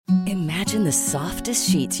Imagine the softest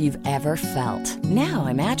sheets you've ever felt. Now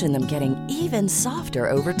imagine them getting even softer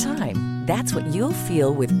over time. That's what you'll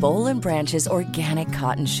feel with Boll & Branch's organic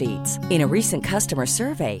cotton sheets. In a recent customer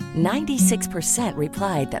survey, 96%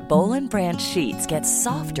 replied that Boll & Branch sheets get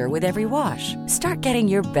softer with every wash. Start getting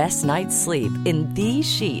your best night's sleep in these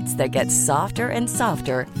sheets that get softer and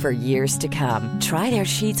softer for years to come. Try their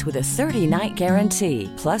sheets with a 30-night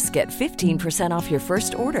guarantee. Plus, get 15% off your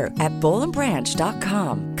first order at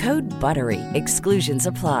bollandbranch.com. Code BUTTERY. Exclusions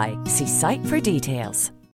apply. See site for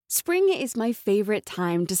details. Spring is my favorite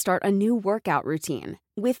time to start a new workout routine.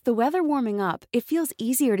 With the weather warming up, it feels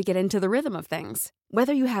easier to get into the rhythm of things.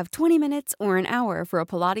 Whether you have 20 minutes or an hour for a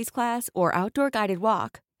Pilates class or outdoor guided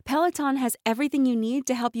walk, Peloton has everything you need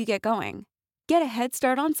to help you get going. Get a head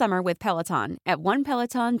start on summer with Peloton at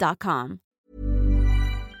onepeloton.com.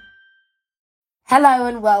 Hello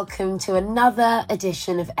and welcome to another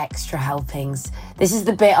edition of Extra Helpings. This is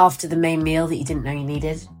the bit after the main meal that you didn't know you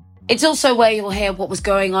needed. It's also where you'll hear what was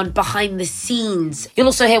going on behind the scenes. You'll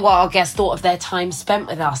also hear what our guests thought of their time spent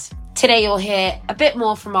with us. Today you'll hear a bit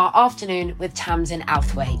more from our afternoon with Tamzin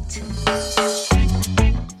Outhwaite.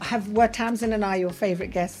 Were Tamzin and I your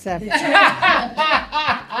favourite guests ever?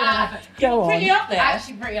 You're pretty up there.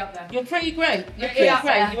 Actually pretty up there. You're pretty great.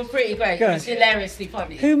 You're pretty great. Good. It's hilariously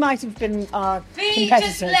funny. Who might have been our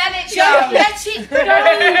competitors? Just let it go. Let it go.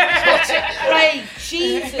 Let it play.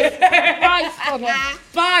 Jesus Christ on a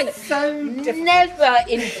bite. So difficult. Never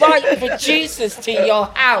invite producers to your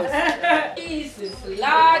house. Jesus,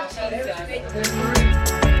 Lord Jesus.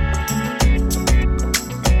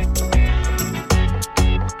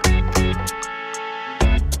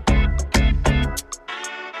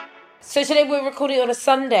 So today we're recording on a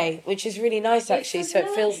Sunday, which is really nice actually. So it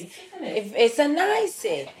feels, it's a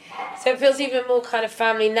nicey. So it feels even more kind of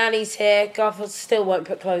family. Nanny's here. Garfield still won't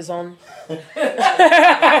put clothes on. Has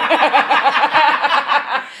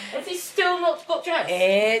he still not got dressed?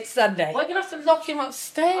 It's Sunday. We're gonna have to lock him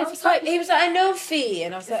upstairs. He was like, I know Fee,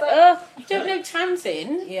 and I was like, you don't know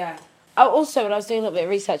Tamzin? Yeah. Oh, also, when I was doing a little bit of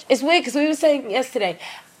research, it's weird because we were saying yesterday,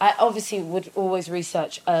 I obviously would always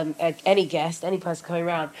research any guest, any person coming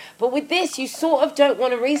around. But with this, you sort of don't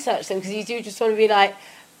want to research them because you do just want to be like,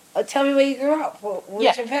 tell me where you grew up. What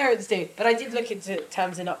did your parents do? But I did look into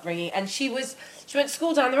Tamzin upbringing, and she went to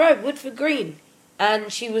school down the road, Woodford Green,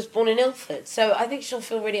 and she was born in Ilford. So I think she'll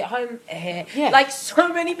feel really at home here, like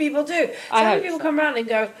so many people do. So many people come around and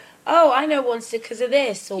go, oh, I know Wanstead because of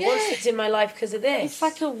this, or Wanstead's in my life because of this. It's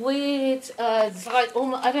like a weird, I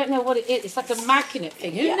don't know what it is. It's like a magnet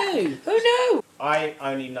thing. Who knew? Who knew? I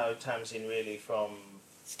only know Tamzin really from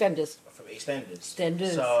EastEnders.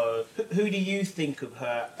 EastEnders. So, who do you think of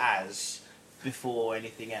her as before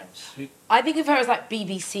anything else? I think of her as like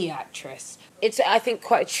BBC actress. It's, I think,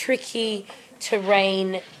 quite a tricky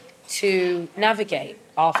terrain to navigate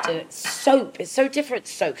after soap. It's so different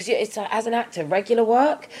to soap because it's as an actor, regular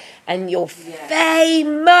work, and you're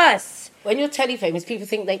famous. When you're telefamous, people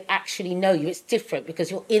think they actually know you. It's different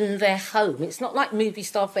because you're in their home. It's not like movie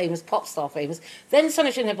star famous, pop star famous. Then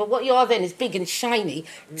Sunny Shine, but what you are then is big and shiny.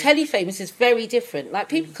 Telefamous is very different. Like,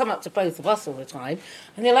 people come up to both of us all the time,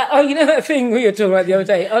 and they're like, oh, you know that thing we were talking about the other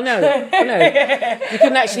day? Oh, no. You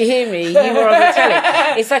couldn't actually hear me. You were on the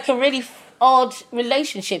telly. It's like a really odd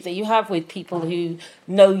relationship that you have with people who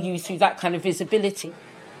know you through that kind of visibility.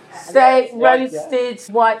 Steak, roasted,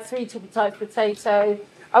 white, 3 types potato.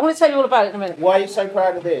 I'm going to tell you all about it in a minute. Why are you so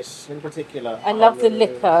proud of this in particular? I love the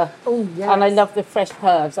liquor, and I love the fresh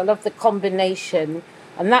herbs. I love the combination.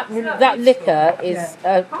 And that liquor is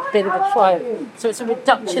a bit of a triumph. So it's a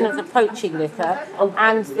reduction of the poaching liquor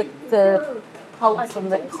and the pulp from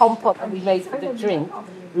the compote that we made for the drink.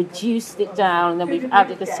 Reduced it down, and then we've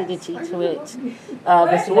added acidity to it.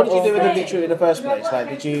 So what did you do with the liquor in the first place? Like,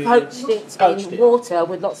 did you poached it in water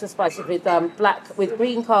with lots of spices, with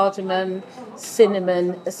green cardamom,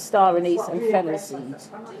 cinnamon, star anise, and fennel seeds.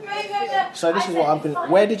 So this is what I'm going.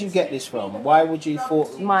 Where did you get this from? Why would you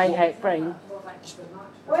thought? My brain.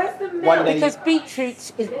 Because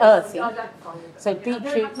beetroot is earthy. So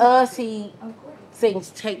earthy things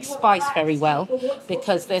take spice very well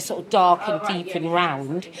because they're sort of dark and deep and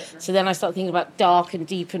round. So then I start thinking about dark and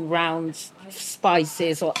deep and round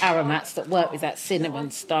spices or aromats that work with that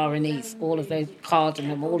cinnamon, star anise, all of those,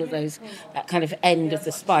 cardamom, all of those, that kind of end of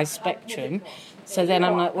the spice spectrum. So then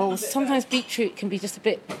I'm like, well, sometimes beetroot can be just a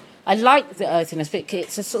bit... I like the earthiness, but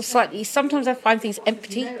it's a sort of slightly... Sometimes I find things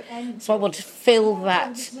empty, so I want to fill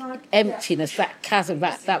that emptiness, that chasm,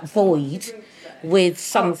 that void. with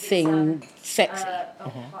something sexy.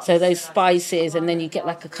 So those spices, and then you get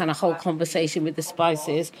like a kind of whole conversation with the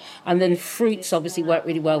spices. And then fruits obviously work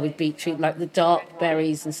really well with beetroot, like the dark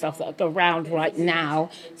berries and stuff that are around right now.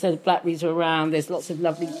 So the blackberries are around. There's lots of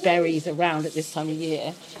lovely berries around at this time of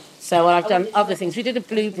year. So I've done other things. We did a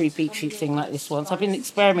blueberry beetroot thing like this once. I've been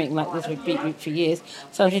experimenting like this with beetroot for years.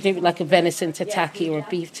 So you do like a venison tataki or a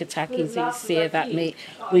beef tataki, so you sear that meat.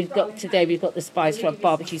 We've got the spice rub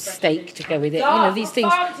barbecue steak to go with it. You know, these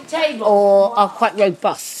things are quite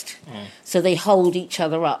robust. So they hold each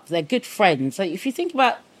other up. They're good friends. So if you think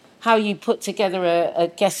about how you put together a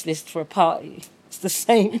guest list for a party, it's the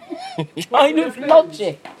same kind of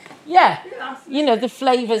logic. Yeah, you know, the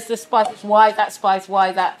flavours, the spice, why that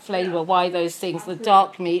flavour, why those things, the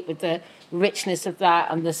dark meat with the richness of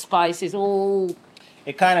that and the spices, all...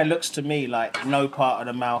 It kind of looks to me like no part of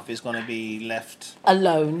the mouth is going to be left...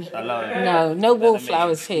 Alone. No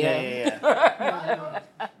wallflowers here. Yeah.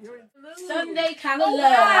 Sunday kind of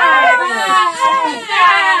love.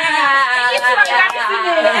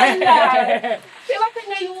 I feel like I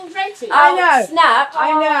know you already. I know. Snap.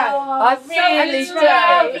 I know. I really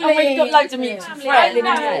do. And we've got loads of mutual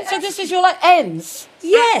friends. So this is your like ends?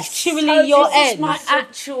 Yes. Actually, your This is ends. my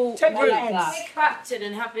actual root. Clapton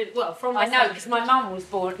and have it, well, from I know, because my mum was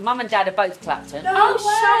born, mum and dad are both Clapton. Oh,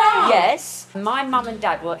 shut up. Yes. My mum and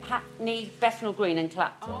dad were Hackney, Bethnal Green and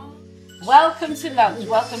Clapton. Welcome to lunch.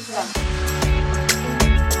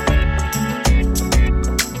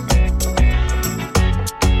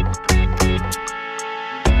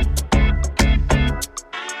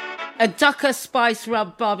 A ducker spice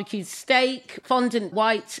rub barbecued steak, fondant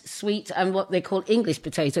white, sweet, and what they call English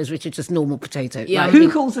potatoes, which are just normal potatoes. Yeah, like who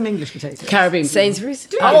calls them English potatoes? Caribbean. Sainsbury's.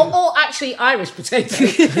 Or actually Irish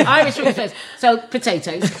potatoes. Irish sweet potatoes. So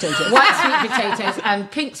potatoes, white sweet potatoes and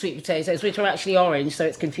pink sweet potatoes, which are actually orange, so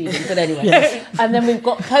it's confusing. But anyway. Yes. And then we've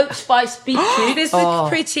got poached spiced beetroot. This is the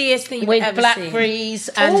prettiest thing you've with ever blackberries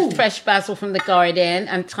and fresh basil from the garden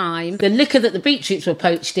and thyme. The liquor that the beetroots were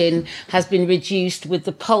poached in has been reduced with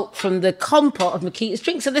the pulp from the compote of Makita's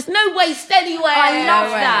drink, so there's no waste anywhere. I love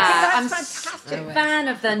that. That's I'm fantastic. a fan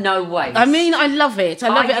of the no waste. I mean, I love it.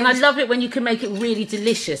 And I love it when you can make it really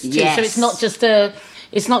delicious too. Yes. So it's not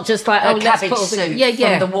just like A let's cabbage put all soup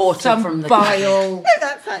from the water some from the bile.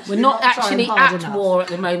 That's actually We're not trying actually hard at enough. war at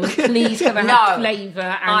the moment. Please, can I No. have flavour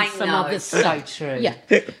and I some know, other it's stuff? so true. Yeah.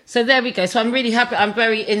 So there we go. So I'm really happy. I'm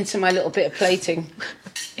very into my little bit of plating.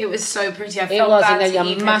 It was so pretty. I It felt was, bad and then to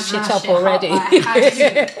you even mash it mash up already.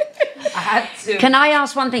 I had to. Can I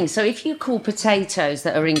ask one thing? So if you call potatoes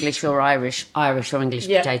that are English or Irish or English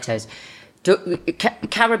Yeah. potatoes,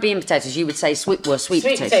 Caribbean potatoes, you would say sweet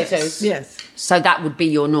potatoes. Yes. So that would be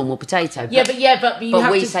your normal potato. Yeah, but you But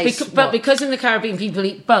have we to. say But because in the Caribbean people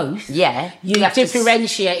eat both. Yeah. You're have to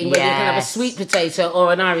differentiating whether you can have a Yes. sweet potato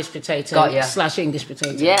or an Irish potato Got ya. / English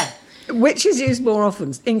potato. Yeah. Which is used more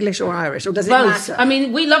often, English or Irish, or does it Both. matter? I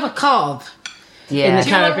mean, we love a carb. Yeah. In the Do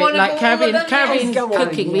you want Caribbean, one of like all Caribbean of them? Go on,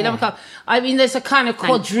 cooking, we love a carb. I mean, there's a kind of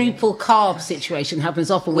quadruple carb situation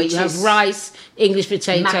happens often where Which you have is rice, English mac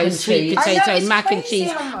potatoes, and sweet cheese. potato, I know, it's mac and crazy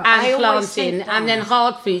cheese, how much. and I always plantain, think that. and then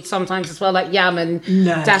hard food sometimes as well, like yam and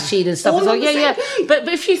No. dasheen and stuff All as well. on the Yeah, same yeah. plate. But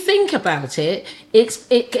if you think about it,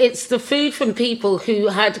 it's the food from people who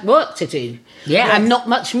had work to do. Yeah. And not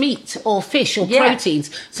much meat or fish or Yeah.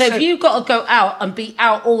 proteins. So if you've got to go out and be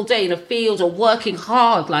out all day in a field or working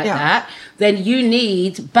hard like Yeah. that, then you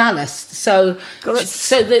need ballast. So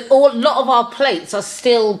that a lot of our plates are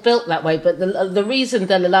still built that way. But the reason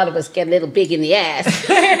that a lot of us get a little big in the ass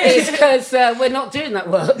is because we're not doing that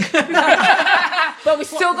work. But we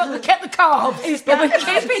still kept the carbs. But we're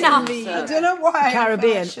keeping up. I don't know why.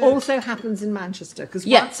 Caribbean also happens in Manchester, because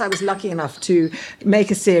Yeah. once I was lucky enough to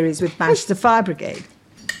make a series with Manchester Fire Brigade.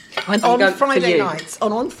 And on for Friday you.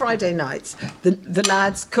 nights, the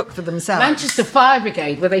lads cook for themselves. Manchester Fire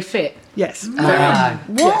Brigade, were they fit? Yes.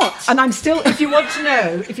 What? And I'm still, if you want to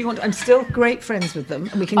know, I'm still great friends with them,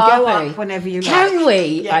 and we can Are go they? up whenever you like. Can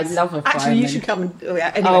we? Yes. I love a Actually, you fireman. should come and. Oh,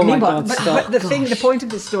 yeah, anyway, Oh my meanwhile, God, but, stop. but the point of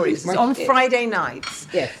this story is on Friday nights,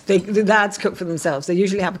 Yes. the lads cook for themselves. They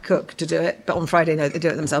usually have a cook to do it, but on Friday night they do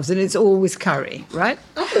it themselves, and it's always curry, right?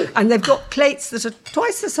 Oh. And they've got plates that are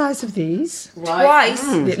twice the size of these, Twice.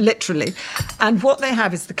 literally. And what they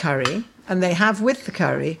have is the curry, and they have with the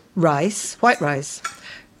curry rice, white rice,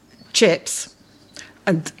 chips,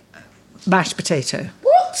 and mashed potato.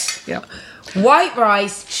 What? Yeah. White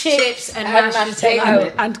rice, chips, and mashed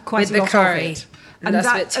potato. And quite with a the lot curry. of it. And, That's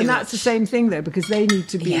a bit too that's the much. same thing, though, because they need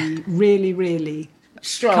to be Yeah. really, really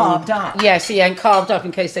strong. Carved up. Yes, yeah, and carved up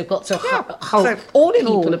in case they've got to hold So all in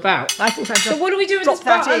people all, about. I think I just So what do we do with drop this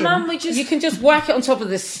that butter, in. Mum? You can just whack it on top of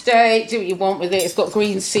the steak, do what you want with it. It's got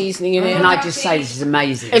green seasoning in it. Can I just say this is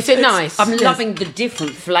amazing? Is it nice? I'm loving the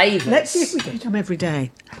different flavours. Let's see if we can come every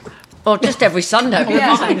day. Or just every Sunday. You're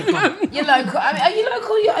local. I mean, are you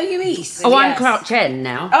local? Are you east? Oh, I'm Yes. Crouch End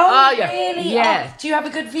now. Oh, yeah. really? Yeah. Oh, do you have a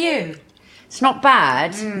good view? It's not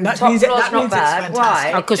bad. That Top means it- floor's that not means it's bad. fantastic.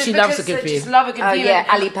 Why? Oh, because she loves a good I view. just love a good Oh view. yeah,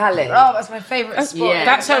 Ali Pali. Oh, that's my favourite spot. Yeah.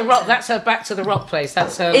 That's her rock. That's her back to the rock place.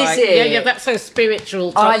 That's her. Is like, it? Yeah. That's her spiritual.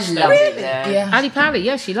 I top love step. it there. Yeah. Ali Pali,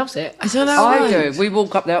 yeah, she loves it. I don't know I why. do. We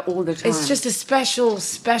walk up there all the time. It's just a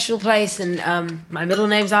special place, and my middle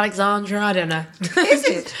name's Alexandra. I don't know. Is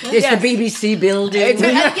it? It's the BBC building.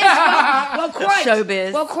 Well, quite.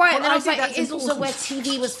 Showbiz. Well, quite. And then I I was think like, that's it is also where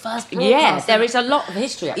TV was first broadcast. Yeah, there is a lot of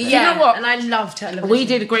history. Actually. Yeah, You know what? and I love television. We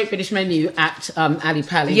did a Great British Menu at Ali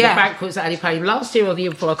Pali. Yeah. The banquet was at Ali Pali last year or the year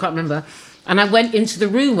before, I can't remember. And I went into the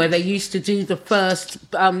room where they used to do the first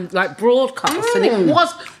broadcast, and it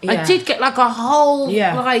was. I Yeah. did get like a whole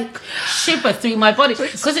Yeah. shiver through my body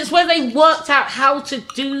because it's where they worked out how to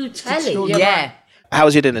do telly. Yeah. How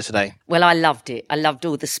was your dinner today? Well, I loved it. I loved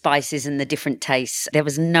all the spices and the different tastes. There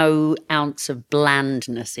was no ounce of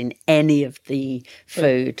blandness in any of the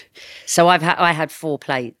food. So I had 4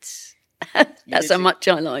 plates. That's how much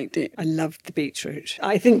I liked it. I loved the beetroot.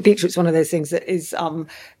 I think beetroot's one of those things that is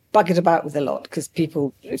buggered about with a lot because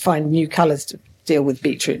people find new colours to deal with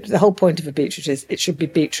beetroot. The whole point of a beetroot is it should be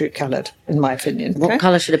beetroot coloured, in my opinion. What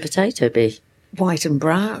colour should a potato be? White and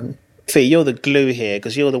brown. Fee, you're the glue here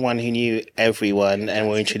because you're the one who knew everyone and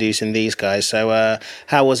we're introducing these guys. So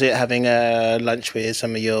how was it having lunch with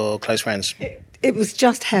some of your close friends? It was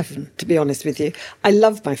just heaven, to be honest with you. I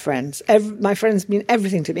love my friends. My friends mean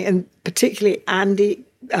everything to me, and particularly Andy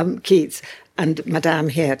Keats and Madame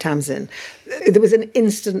here, Tamzin. There was an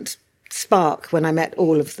instant spark when I met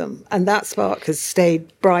all of them, and that spark has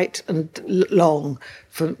stayed bright and long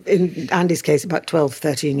for, in Andy's case, about 12,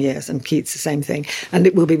 13 years, and Keats the same thing, and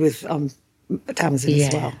it will be with Tamzin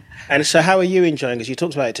as well. And so how are you enjoying, because you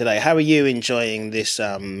talked about it today, how are you enjoying this,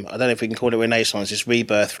 I don't know if we can call it renaissance, this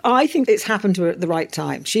rebirth? I think it's happened to her at the right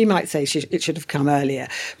time. She might say it should have come earlier,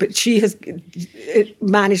 but she has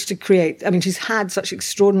managed to create, I mean, she's had such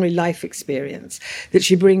extraordinary life experience that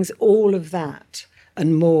she brings all of that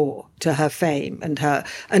and more to her fame and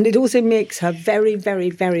it also makes her very, very,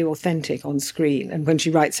 very authentic on screen. And when she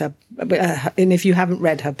writes and if you haven't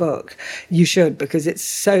read her book, you should, because it's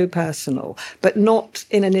so personal, but not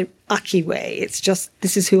in an ucky way. It's just,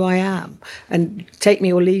 this is who I am, and take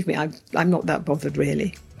me or leave me. I'm not that bothered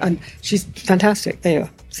really. And she's fantastic. There you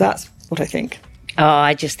are. So that's what I think. Oh,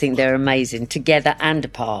 I just think they're amazing, together and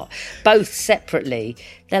apart. Both separately,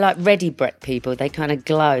 they're like ready Brett people. They kind of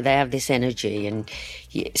glow. They have this energy, and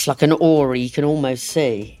it's like an aura you can almost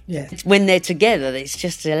see. Yeah. When they're together, it's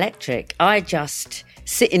just electric. I just,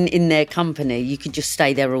 sitting in their company, you could just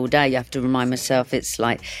stay there all day. You have to remind myself it's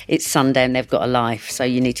Sunday and they've got a life, so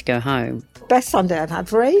you need to go home. Best Sunday I've had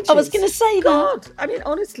for ages. I was going to say God, I mean,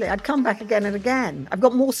 honestly, I'd come back again and again. I've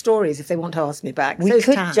got more stories if they want to ask me back. We So's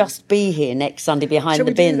could Tam. just be here next Sunday behind Shall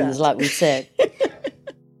the we do bins, that? like we said.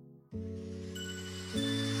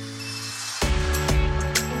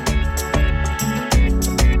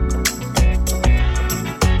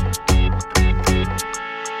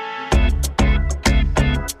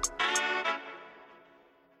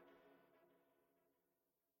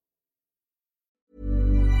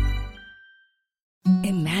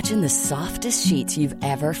 Imagine the softest sheets you've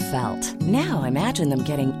ever felt. Now imagine them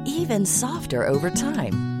getting even softer over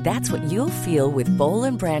time. That's what you'll feel with Boll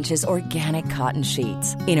 & Branch's organic cotton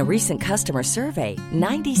sheets. In a recent customer survey,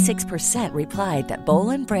 96% replied that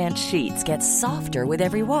Boll & Branch sheets get softer with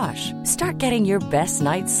every wash. Start getting your best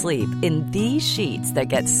night's sleep in these sheets that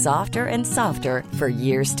get softer and softer for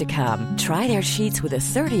years to come. Try their sheets with a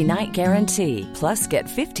 30-night guarantee. Plus, get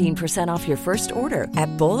 15% off your first order at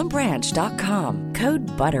bollandbranch.com. Code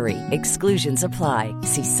BUTTERY. Exclusions apply.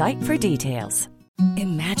 See site for details.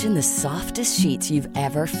 Imagine the softest sheets you've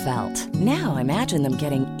ever felt. Now imagine them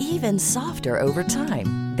getting even softer over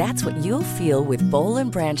time. That's what you'll feel with Boll &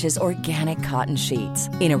 Branch's organic cotton sheets.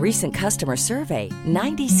 In a recent customer survey,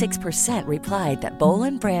 96% replied that Boll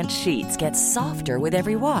 & Branch sheets get softer with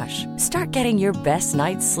every wash. Start getting your best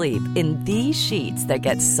night's sleep in these sheets that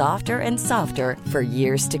get softer and softer for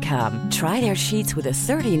years to come. Try their sheets with a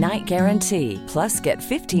 30-night guarantee. Plus, get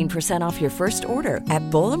 15% off your first order at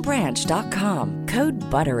bollandbranch.com. Code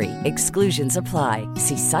BUTTERY. Exclusions apply.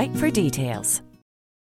 See site for details.